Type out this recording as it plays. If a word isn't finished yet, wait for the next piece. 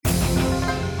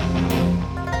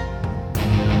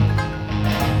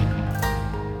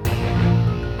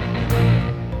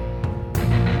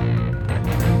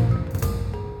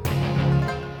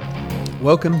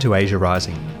Welcome to Asia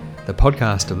Rising, the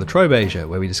podcast of La Trobe Asia,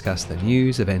 where we discuss the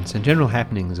news, events and general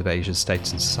happenings of Asia's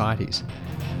states and societies.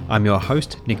 I'm your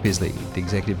host, Nick Bisley, the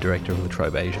Executive Director of La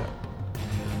Trobe Asia.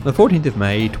 On the 14th of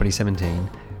May 2017,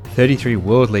 33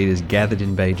 world leaders gathered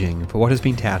in Beijing for what has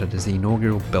been touted as the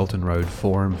inaugural Belt and Road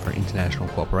Forum for International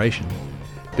Cooperation.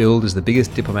 Billed as the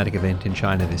biggest diplomatic event in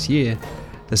China this year,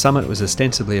 the summit was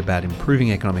ostensibly about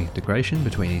improving economic integration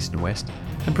between East and West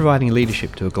and providing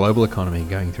leadership to a global economy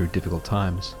going through difficult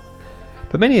times.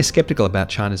 But many are sceptical about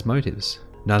China's motives.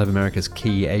 None of America's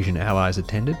key Asian allies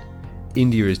attended.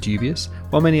 India is dubious,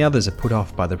 while many others are put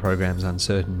off by the programme's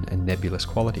uncertain and nebulous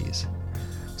qualities.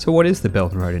 So what is the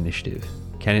Belt and Road Initiative?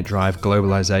 Can it drive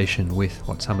globalisation with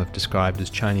what some have described as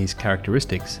Chinese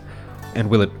characteristics? And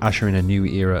will it usher in a new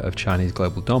era of Chinese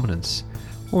global dominance?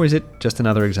 Or is it just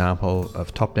another example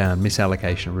of top-down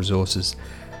misallocation of resources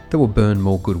that will burn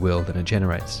more goodwill than it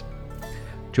generates?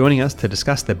 Joining us to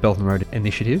discuss the Belt and Road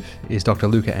Initiative is Dr.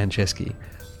 Luca Anceski.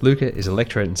 Luca is a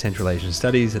lecturer in Central Asian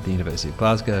Studies at the University of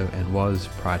Glasgow and was,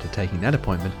 prior to taking that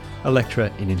appointment, a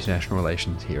lecturer in International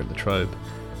Relations here at La Trobe.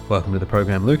 Welcome to the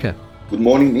program, Luca. Good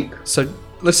morning, Nick. So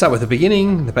let's start with the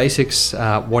beginning, the basics.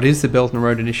 What is the Belt and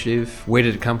Road Initiative? Where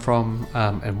did it come from?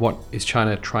 And what is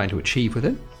China trying to achieve with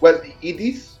it? Well, it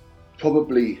is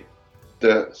probably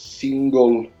the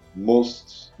single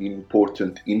most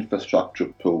important infrastructure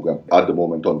program at the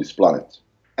moment on this planet.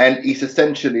 And it's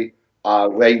essentially a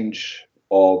range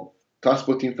of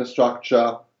transport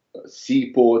infrastructure,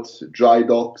 seaports, dry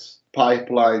docks,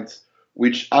 pipelines,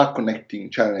 which are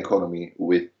connecting China economy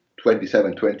with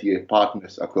 27, 28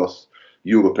 partners across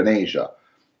Europe and Asia.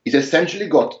 It's essentially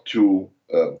got two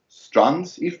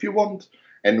strands, if you want,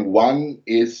 and one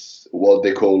is what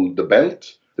they call the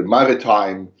belt. The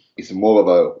maritime is more of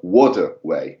a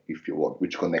waterway, if you want,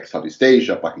 which connects Southeast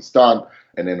Asia, Pakistan,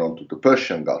 and then onto the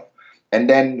Persian Gulf. And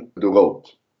then the road,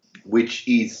 which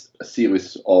is a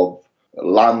series of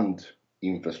land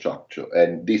infrastructure.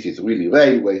 And this is really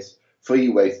railways,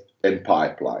 freeways, and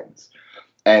pipelines.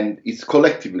 And it's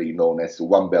collectively known as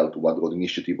One Belt, One Road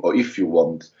Initiative, or if you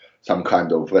want, some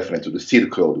kind of reference to the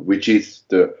Silk Road, which is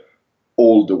the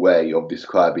older way of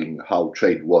describing how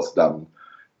trade was done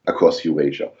across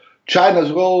Eurasia.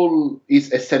 China's role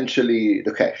is essentially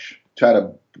the cash.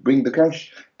 China bring the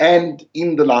cash, and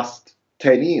in the last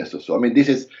 10 years or so, I mean, this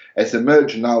has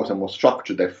emerged now as a more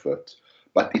structured effort,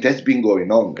 but it has been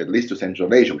going on, at least to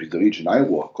Central Asia, which is the region I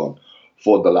work on,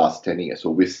 for the last 10 years.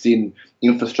 So we've seen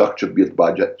infrastructure built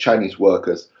by Chinese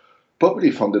workers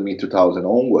probably from the mid-2000s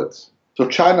onwards. So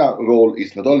China's role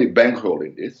is not only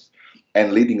bankrolling this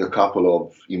and leading a couple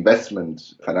of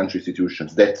investment financial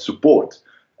institutions that support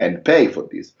and pay for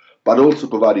this, but also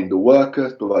providing the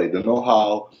workers, providing the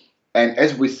know-how. And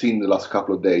as we've seen the last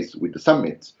couple of days with the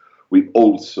summits, we're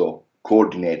also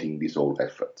coordinating this whole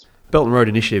effort. Belt and Road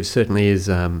Initiative certainly is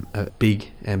a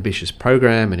big, ambitious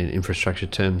program, and in infrastructure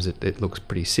terms, it looks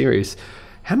pretty serious.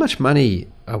 How much money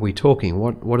are we talking?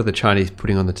 What are the Chinese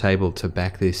putting on the table to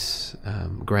back this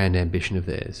grand ambition of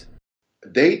theirs?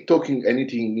 They're talking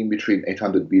anything in between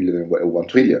 800 billion and 1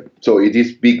 trillion. So it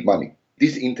is big money.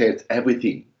 This entails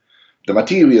everything. The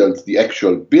materials, the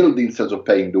actual buildings, also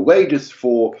paying the wages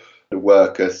for the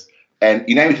workers, and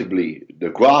inevitably the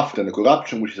graft and the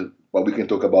corruption, which is what we can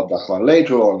talk about that one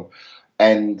later on.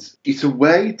 And it's a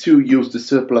way to use the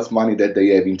surplus money that they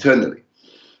have internally.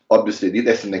 Obviously,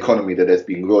 that's an economy that has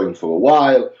been growing for a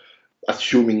while.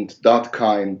 Assuming that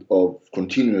kind of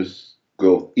continuous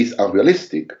growth is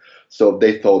unrealistic, so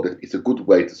they thought that it's a good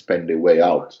way to spend their way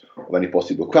out of any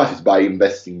possible crisis by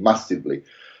investing massively.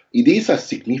 It is a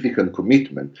significant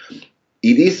commitment.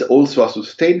 It is also a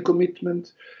sustained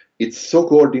commitment. It's so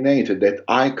coordinated that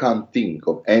I can't think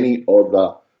of any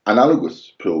other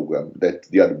analogous program that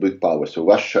the other big powers, so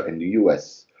Russia and the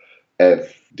US,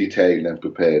 have detailed and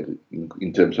prepared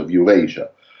in terms of Eurasia.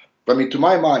 I mean, to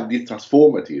my mind, it's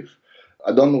transformative.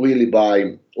 I don't really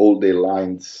buy all their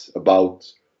lines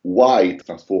about why it's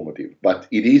transformative, but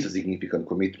it is a significant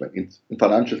commitment in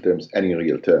financial terms and in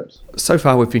real terms. So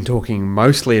far, we've been talking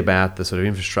mostly about the sort of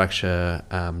infrastructure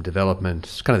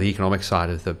development, kind of the economic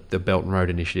side of the Belt and Road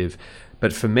Initiative.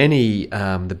 But for many,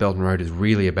 the Belt and Road is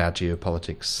really about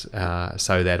geopolitics,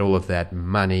 so that all of that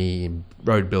money,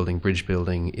 road building, bridge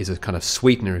building, is a kind of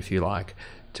sweetener, if you like,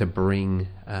 to bring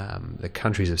the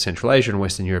countries of Central Asia and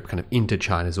Western Europe kind of into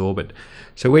China's orbit.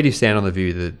 So where do you stand on the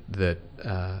view that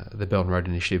the Belt and Road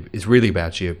Initiative is really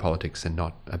about geopolitics and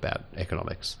not about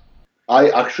economics? I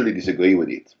actually disagree with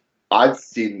it. I've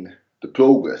seen the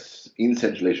progress in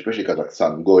Central Asia, especially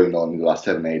Kazakhstan, going on in the last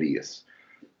 7-8 years.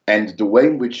 And the way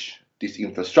in which this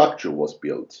infrastructure was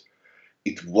built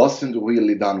it wasn't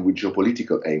really done with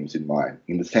geopolitical aims in mind,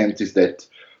 in the sense is that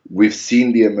we've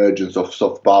seen the emergence of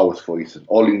soft powers, for instance,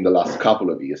 only in the last couple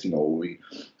of years. We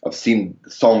have seen the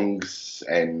songs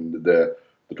and the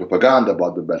propaganda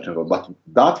about the Belt and Road, but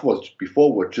that was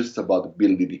before was just about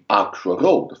building the actual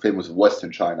road, the famous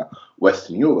Western China,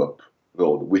 Western Europe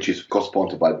road, which is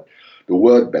co-sponsored by the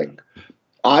World Bank.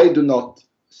 I do not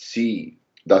see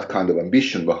that kind of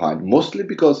ambition behind, mostly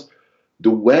because the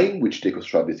way in which they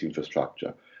construct this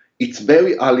infrastructure, it's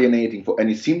very alienating for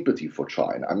any sympathy for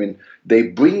China. I mean, they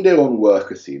bring their own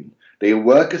workers in. Their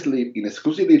workers live in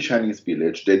exclusively Chinese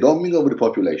village. They don't mix over the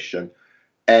population,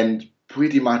 and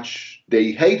pretty much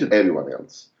they hated everyone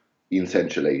else in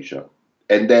Central Asia.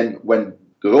 And then when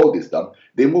the road is done,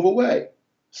 they move away.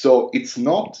 So it's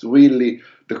not really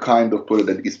the kind of product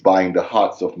that is buying the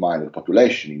hearts of mind of the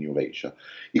population in Eurasia.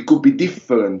 It could be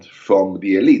different from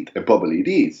the elite, and probably it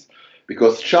is,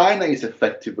 because China is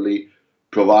effectively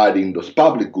providing those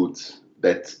public goods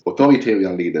that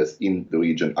authoritarian leaders in the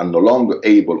region are no longer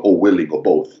able or willing or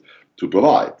both to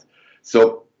provide.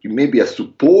 So it may be a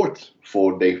support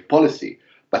for their policy,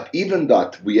 but even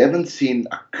that, we haven't seen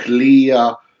a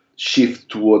clear shift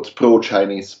towards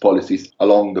pro-Chinese policies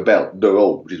along the belt, the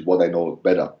road, which is what I know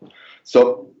better.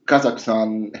 So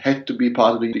Kazakhstan had to be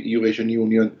part of the Eurasian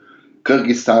Union.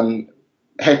 Kyrgyzstan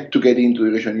had to get into the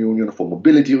Eurasian Union for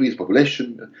mobility reasons,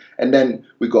 population. And then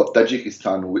we got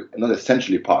Tajikistan, not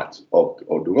essentially part of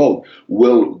the road,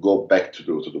 will go back to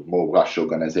the sort of more Russia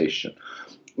organization.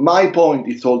 My point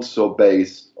is also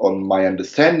based on my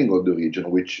understanding of the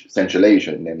region, which Central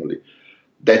Asia, namely,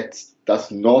 that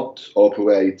does not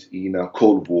operate in a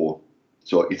Cold War.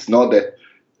 So it's not that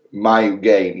my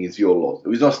gain is your loss.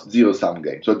 There is not zero-sum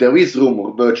game. So there is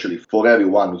room virtually for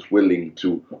everyone who's willing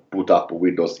to put up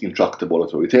with those intractable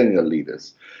authoritarian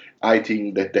leaders. I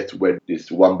think that that's where this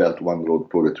One Belt, One Road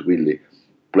project really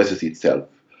places itself.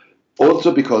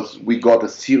 Also because we got a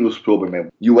serious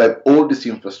problem. You have all this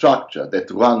infrastructure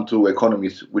that run through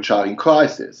economies which are in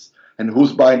crisis. And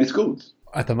who's buying these goods?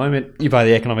 At the moment, you buy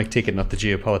the economic ticket, not the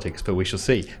geopolitics, but we shall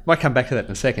see. Might come back to that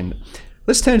in a second.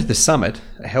 Let's turn to the summit,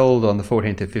 held on the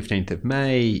 14th and 15th of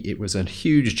May. It was a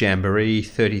huge jamboree,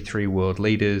 33 world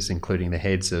leaders, including the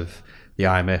heads of the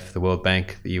IMF, the World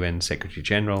Bank, the UN Secretary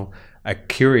General, a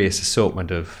curious assortment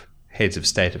of heads of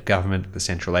state of government. The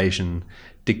Central Asian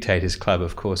Dictators Club,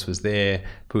 of course, was there,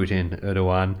 Putin,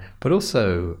 Erdogan, but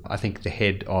also, I think, the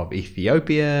head of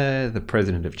Ethiopia, the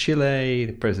president of Chile,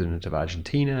 the president of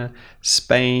Argentina,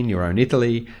 Spain, your own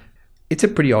Italy. It's a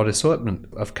pretty odd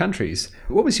assortment of countries.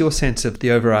 What was your sense of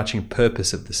the overarching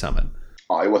purpose of the summit?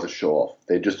 It was a show-off.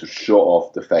 They just to show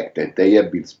off the fact that they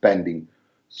have been spending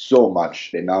so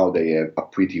much, and now they have a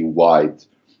pretty wide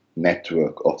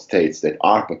network of states that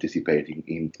are participating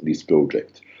in this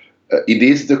project. It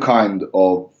is the kind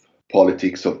of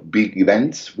politics of big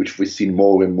events, which we've seen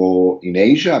more and more in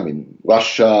Asia. I mean,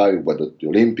 Russia, whether the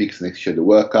Olympics, next year the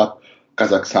World Cup.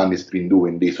 Kazakhstan has been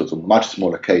doing this sort of much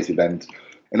smaller case event.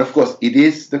 And of course, it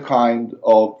is the kind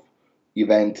of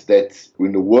event that,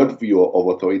 in the worldview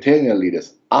of authoritarian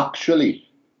leaders, actually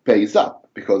pays up,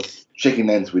 because shaking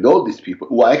hands with all these people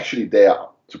who are actually there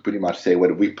to pretty much say,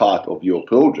 well, we're part of your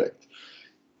project,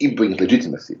 it brings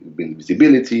legitimacy, it brings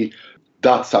visibility.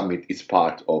 That summit is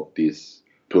part of this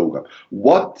program.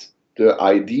 What the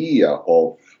idea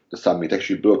of the summit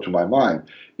actually brought to my mind,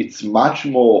 it's much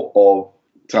more of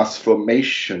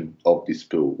transformation of this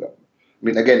program. I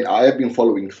mean, again, I have been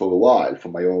following for a while for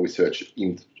my own research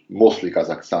in mostly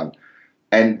Kazakhstan.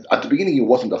 And at the beginning, it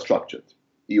wasn't that structured.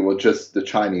 It was just the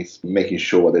Chinese making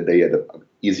sure that they had an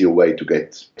easier way to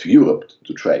get to Europe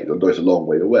to trade, although it's a long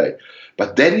way away.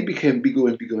 But then it became bigger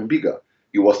and bigger and bigger.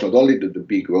 It was not only the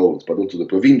big roads, but also the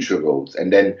provincial roads.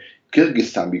 And then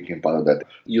Kyrgyzstan became part of that.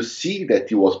 You see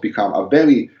that it was become a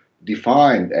very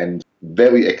defined and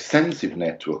very extensive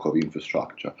network of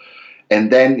infrastructure.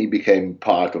 And then it became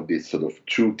part of this sort of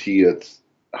two-tiered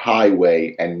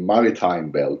highway and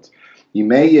maritime belt. It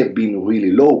may have been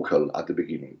really local at the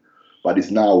beginning, but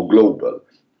it's now global.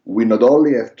 We not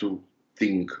only have to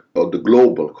think of the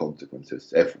global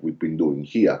consequences, as we've been doing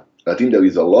here, I think there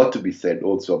is a lot to be said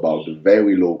also about the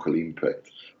very local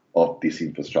impact of this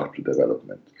infrastructure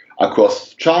development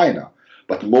across China,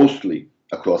 but mostly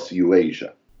across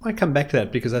Eurasia. I come back to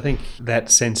that because I think that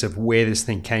sense of where this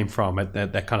thing came from,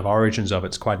 that kind of origins of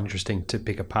it's quite interesting to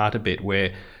pick apart a bit,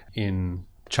 where in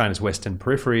China's western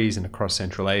peripheries and across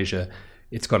Central Asia,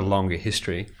 it's got a longer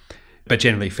history, but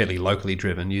generally fairly locally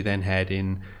driven. You then had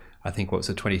in, I think, what was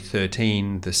it,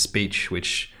 2013, the speech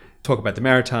which talk about the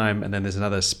maritime, and then there's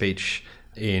another speech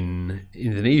in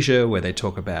Indonesia where they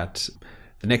talk about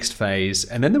the next phase.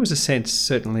 And then there was a sense,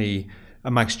 certainly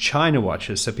amongst China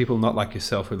watchers, so people not like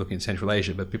yourself who are looking at Central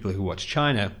Asia, but people who watch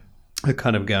China are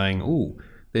kind of going, "Ooh,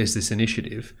 there's this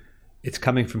initiative. It's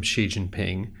coming from Xi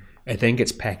Jinping. It then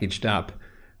gets packaged up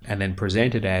and then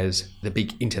presented as the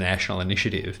big international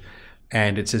initiative.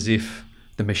 And it's as if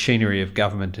the machinery of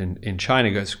government in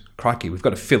China goes, crikey, we've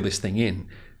got to fill this thing in."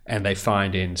 And they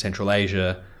find in Central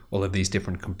Asia all of these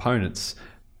different components.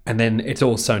 And then it's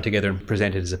all sewn together and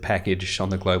presented as a package on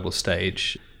the global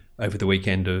stage over the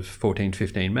weekend of 14,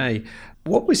 15 May.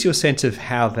 What was your sense of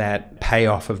how that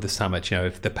payoff of the summit,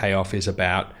 if the payoff is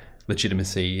about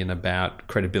legitimacy and about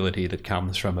credibility that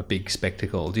comes from a big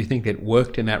spectacle, do you think it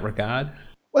worked in that regard?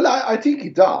 Well, I think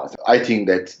it does. I think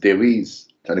that there is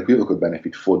an equivocal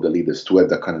benefit for the leaders to have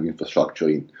that kind of infrastructure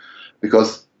in,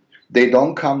 because they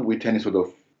don't come with any sort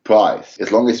of price.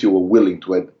 As long as you are willing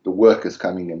to have the workers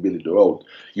coming and building the road,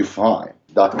 you're fine.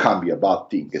 That can't be a bad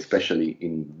thing, especially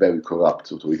in very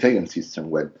corrupt authoritarian system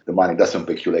where the money doesn't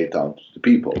percolate down to the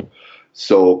people.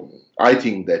 So I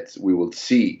think that we will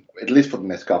see, at least for the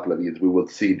next couple of years, we will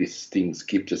see these things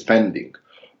keep spending.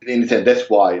 In a sense, that's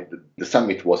why the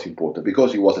summit was important,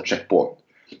 because it was a checkpoint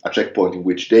in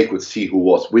which they could see who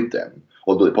was with them,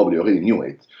 although they probably already knew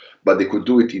it, but they could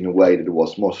do it in a way that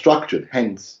was more structured,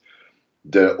 hence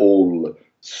the whole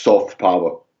soft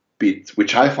power bit,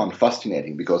 which I found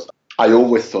fascinating, because I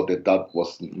always thought that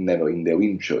was never in their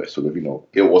interest.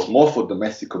 It was more for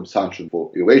domestic consumption, for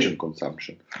Eurasian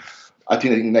consumption. I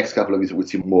think that in the next couple of years we'll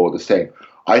see more of the same.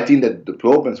 I think that the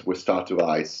problems will start to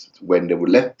rise when there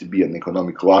will let to be an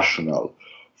economic rationale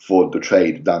for the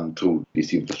trade done through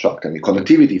this infrastructure. I mean,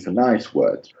 connectivity is a nice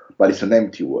word, but it's an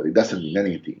empty word. It doesn't mean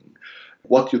anything.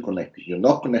 What you're connecting, you're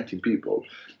not connecting people,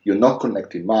 you're not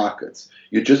connecting markets,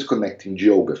 you're just connecting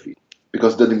geography.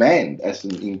 Because the demand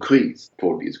hasn't increased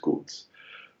for these goods.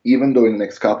 Even though in the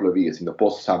next couple of years, in the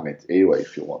post-summit era,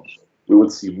 if you want, we will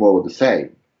see more of the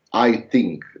same. I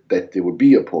think that there will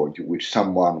be a point in which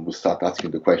someone will start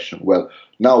asking the question, well,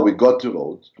 now we got the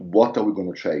road, what are we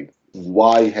going to trade?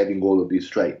 Why having all of these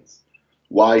trains?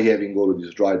 Why having all of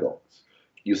these dry docks?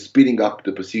 You're speeding up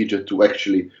the procedure to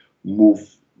actually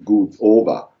move goods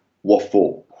over. What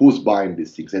for? Who's buying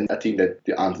these things? And I think that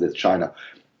the answer is China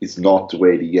is not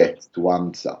ready yet to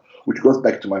answer, which goes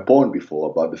back to my point before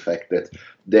about the fact that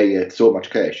they had so much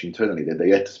cash internally that they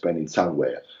had to spend it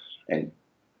somewhere. And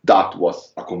that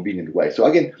was a convenient way. So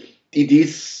again, it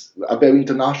is a very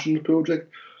international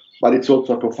project, but it's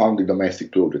also a profoundly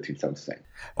domestic project in some sense.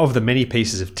 Of the many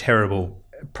pieces of terrible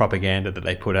propaganda that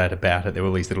they put out about it, there were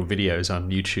all these little videos on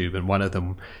YouTube, and one of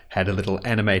them had a little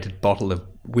animated bottle of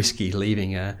whiskey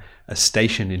leaving a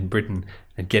station in Britain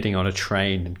and getting on a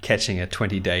train and catching a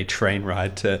 20-day train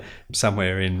ride to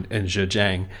somewhere in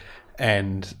Zhejiang.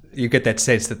 And you get that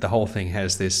sense that the whole thing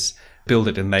has this build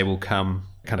it and they will come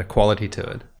kind of quality to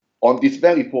it. On this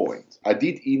very point, I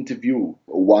did interview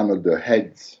one of the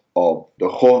heads of the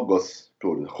Khorgos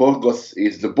project. Khorgos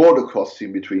is the border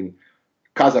crossing between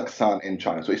Kazakhstan and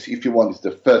China. So if you want, it's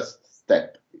the first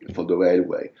step for the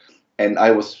railway. And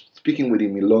I was speaking with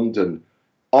him in London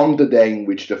on the day in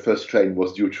which the first train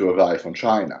was due to arrive from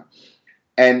China.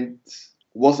 And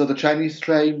was it a Chinese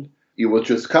train? It was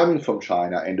just coming from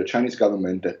China, and the Chinese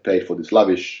government had paid for this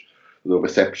lavish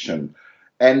reception.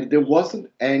 And there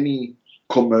wasn't any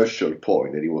commercial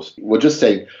point. And we're just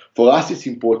saying, for us it's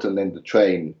important that the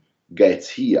train gets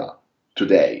here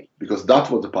today, because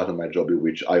that was the part of my job in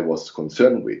which I was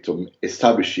concerned with, so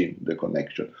establishing the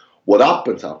connection. What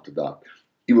happens after that,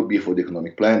 it would be for the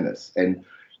economic planners. And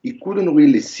he couldn't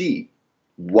really see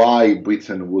why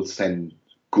Britain would send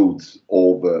goods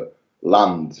over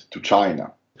land to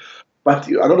China. But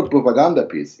another propaganda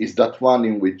piece is that one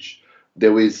in which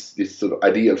there is this sort of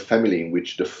ideal family in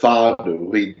which the father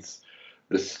reads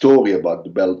the story about the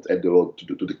Belt and the Road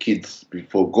to the kids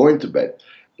before going to bed.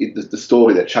 It's the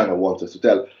story that China wants us to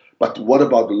tell. But what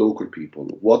about the local people?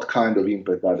 What kind of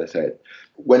impact that has had?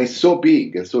 When it's so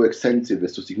big and so extensive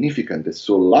and so significant and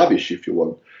so lavish, if you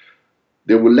want,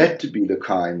 there will let to be the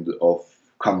kind of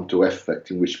come to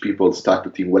effect in which people start to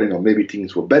think, well, maybe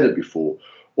things were better before,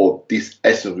 or this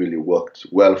hasn't really worked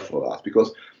well for us.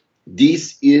 Because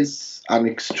this is an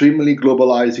extremely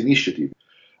globalized initiative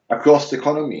across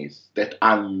economies that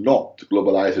are not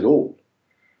globalized at all.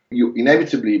 You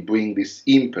inevitably bring this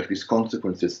impact, these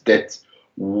consequences that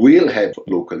will have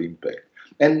local impact.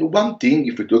 And one thing,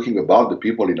 if we're talking about the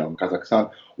people in Kazakhstan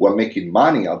who are making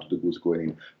money out of the goods going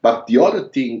in, but the other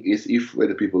thing is if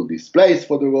the people displaced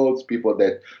for the roads, people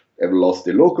that have lost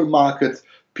their local markets,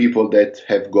 people that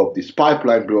have got this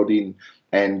pipeline brought in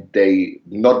and they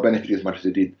not benefit as much as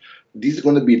they did. These are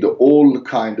going to be the all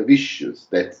kind of issues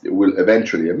that will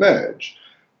eventually emerge.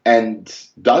 And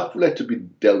that will have to be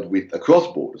dealt with across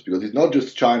borders, because it's not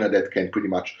just China that can pretty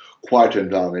much quieten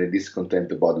down any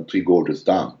discontent about the Three Gorges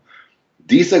Dam.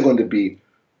 These are going to be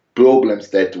problems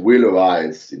that will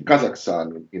arise in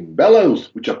Kazakhstan, in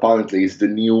Belarus, which apparently is the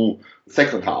new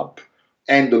second hub,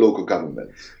 and the local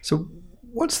governments. So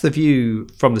what's the view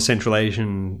from the Central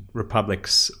Asian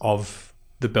republics of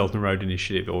the Belt and Road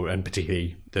Initiative, and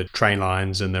particularly the train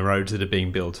lines and the roads that are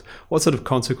being built? What sort of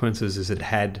consequences has it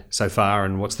had so far,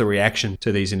 and what's the reaction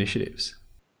to these initiatives?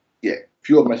 Yeah,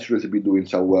 few of my students have been doing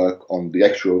some work on the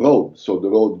actual road. So the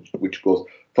road which goes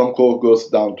from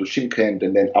Kyrgyz down to Shymkent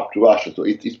and then up to Russia. So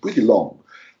it's pretty long.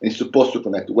 And it's supposed to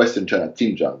connect Western China,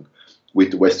 Xinjiang,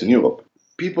 with Western Europe.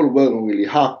 People weren't really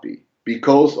happy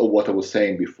because of what I was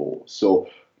saying before. So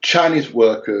Chinese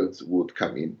workers would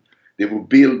come in. They would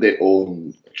build their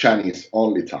own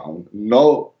Chinese-only town,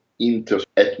 no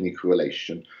inter-ethnic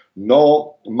relation,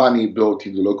 no money brought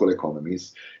into local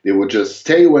economies. They would just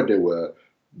stay where they were,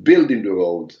 building the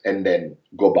roads, and then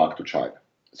go back to China.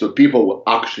 So people were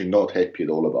actually not happy at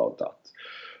all about that.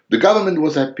 The government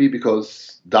was happy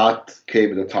because that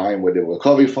came at a time where they were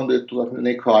recovering from the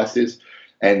 2008 crisis,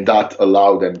 and that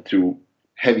allowed them to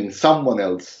having someone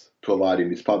else providing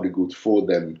these public goods for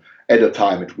them at a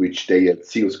time at which they had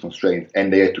serious constraints,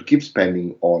 and they had to keep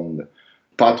spending on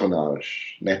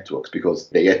patronage networks because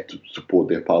they had to support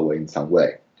their power in some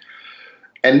way.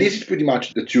 And this is pretty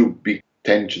much the two big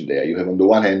tension there. You have on the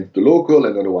one hand the local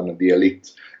and on the one hand the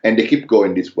elite, and they keep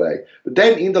going this way. But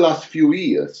then in the last few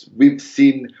years, we've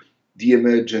seen the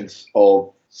emergence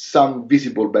of some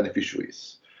visible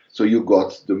beneficiaries. So you've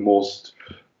got the most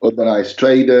organized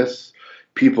traders,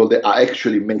 people that are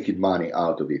actually making money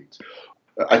out of it.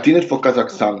 I think that for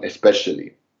Kazakhstan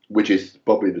especially, which is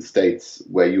probably the states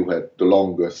where you have the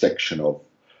longer section of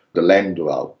the land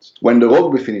route, when the road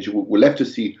will finish, we'll have to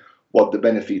see what the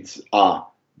benefits are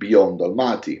beyond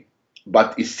Almaty.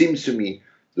 But it seems to me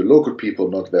the local people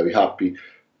not very happy,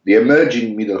 the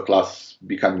emerging middle class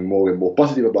becoming more and more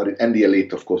positive about it, and the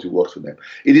elite, of course, who works for them.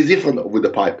 It is different with the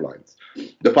pipelines.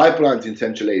 The pipelines in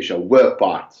Central Asia were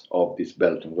part of this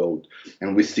Belt and Road,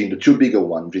 and we've seen the two bigger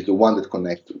ones, which is the one that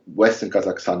connects Western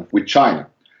Kazakhstan with China.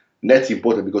 And that's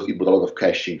important because it brought a lot of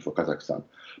cash in for Kazakhstan.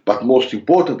 But most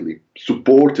importantly,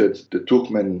 supported the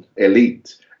Turkmen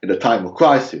elite at the time of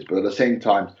crisis, but at the same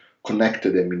time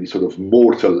connected them in this sort of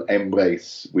mortal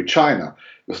embrace with China,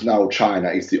 because now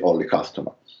China is the only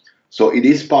customer. So it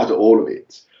is part of all of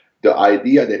it. The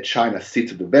idea that China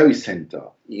sits at the very center,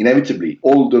 inevitably,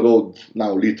 all the roads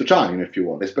now lead to China, if you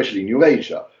want, especially in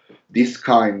Eurasia. This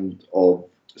kind of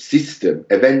system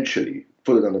eventually,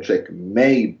 further down the track,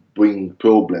 may bring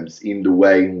problems in the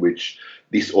way in which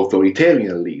these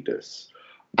authoritarian leaders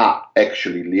are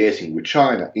actually liaising with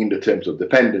China in the terms of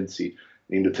dependency,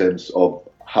 in the terms of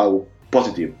how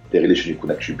positive their relationship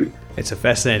could actually be. It's a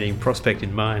fascinating prospect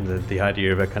in mind, the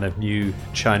idea of a kind of new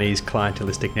Chinese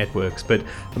clientelistic networks, but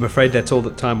I'm afraid that's all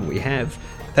the time we have.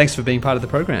 Thanks for being part of the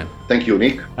program. Thank you,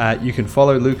 Nick. You can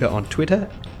follow Luca on Twitter.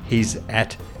 He's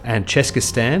at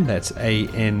Anceskistan, that's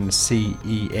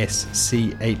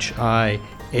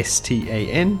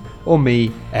ANCESCHISTAN, or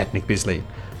me at Nick Bisley.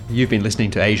 You've been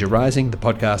listening to Asia Rising, the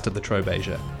podcast of La Trobe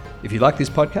Asia. If you like this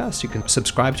podcast, you can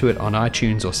subscribe to it on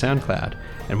iTunes or SoundCloud.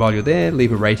 And while you're there,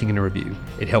 leave a rating and a review.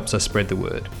 It helps us spread the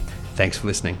word. Thanks for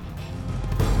listening.